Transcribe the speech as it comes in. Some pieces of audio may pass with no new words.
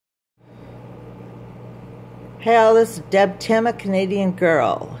Hey all, this is Deb Tim, a Canadian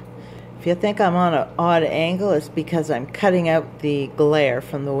girl. If you think I'm on an odd angle, it's because I'm cutting out the glare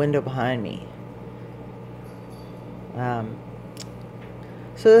from the window behind me. So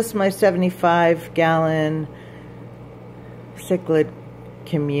this is my 75-gallon Cichlid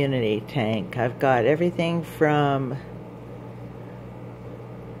Commnunity tank. I've got everything from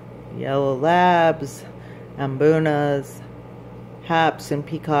yellow labs, ambunas, haps and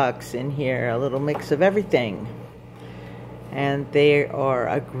peacocks in here, a little mix of everything. And they are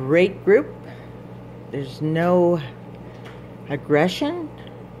a great group. There's no aggression.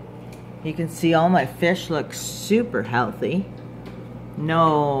 You can see all my fish look super healthy.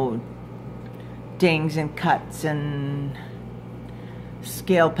 No dings and cuts and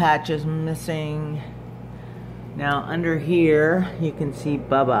scale patches missing. Now under here you can see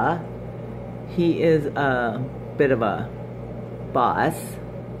Bubba. He is a bit of a boss.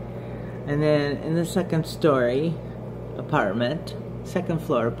 And then in the second story apartment, second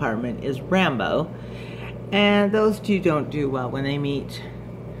floor apartment, is Rambo. And those two don't do well when they meet,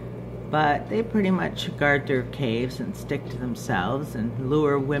 but they pretty much guard their caves and stick to themselves and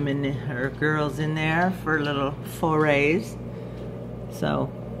lure women or girls in there for little forays.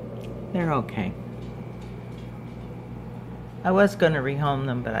 So they're okay. I was going to rehome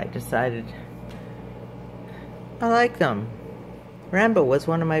them, but I decided I like them. Rambo was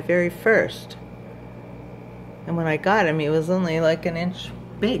one of my very first. And when I got him, he was only like an inch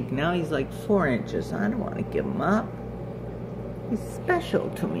big. Now he's like 4 inches. I don't want to give him up. He's special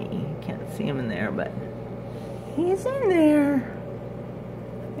to me. You can't see him in there, but he's in there.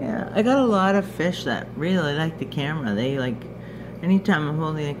 Yeah, I got a lot of fish that really like the camera. They like, anytime I'm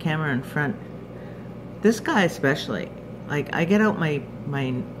holding a camera in front, this guy especially, like I get out my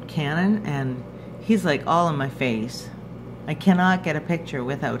Canon and he's like all in my face. I cannot get a picture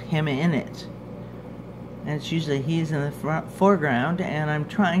without him in it. And it's usually he's in the foreground and I'm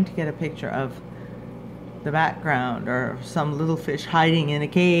trying to get a picture of the background or some little fish hiding in a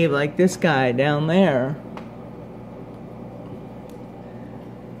cave like this guy down there.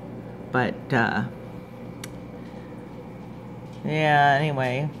 But yeah,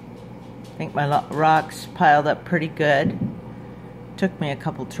 anyway, I think my rocks piled up pretty good. Took me a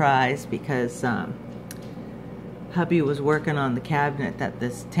couple tries because hubby was working on the cabinet that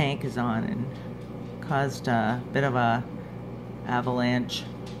this tank is on and caused a bit of a avalanche.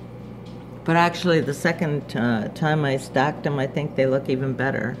 But actually the second time I stacked them, I think they look even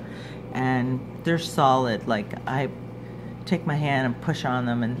better. And they're solid. Like I take my hand and push on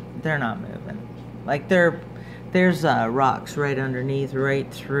them and they're not moving. Like there's rocks right underneath,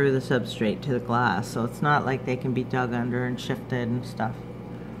 right through the substrate to the glass. So it's not like they can be dug under and shifted and stuff.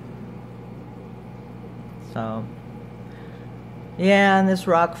 So yeah, and this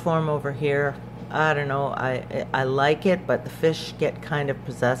rock form over here, I don't know, I like it, but the fish get kind of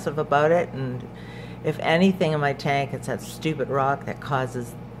possessive about it, and if anything in my tank, it's that stupid rock that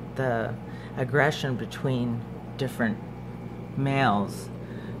causes the aggression between different males.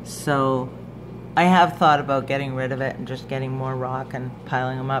 So I have thought about getting rid of it and just getting more rock and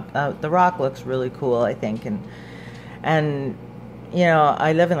piling them up. The rock looks really cool, I think, and you know,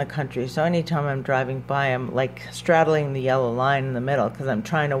 I live in the country, so anytime I'm driving by, I'm like straddling the yellow line in the middle because I'm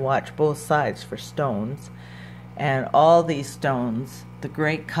trying to watch both sides for stones. And all these stones, the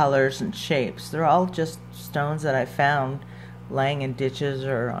great colors and shapes, they're all just stones that I found laying in ditches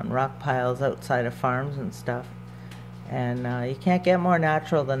or on rock piles outside of farms and stuff. And you can't get more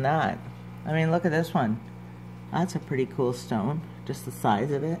natural than that. I mean, look at this one. That's a pretty cool stone. Just the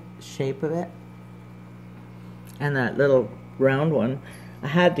size of it, shape of it. And that little round one, I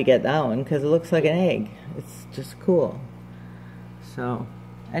had to get that one because it looks like an egg. It's just cool. So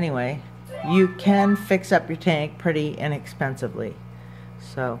anyway, you can fix up your tank pretty inexpensively.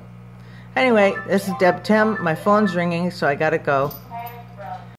 So anyway, this is Deb Tim. My phone's ringing, so I gotta go.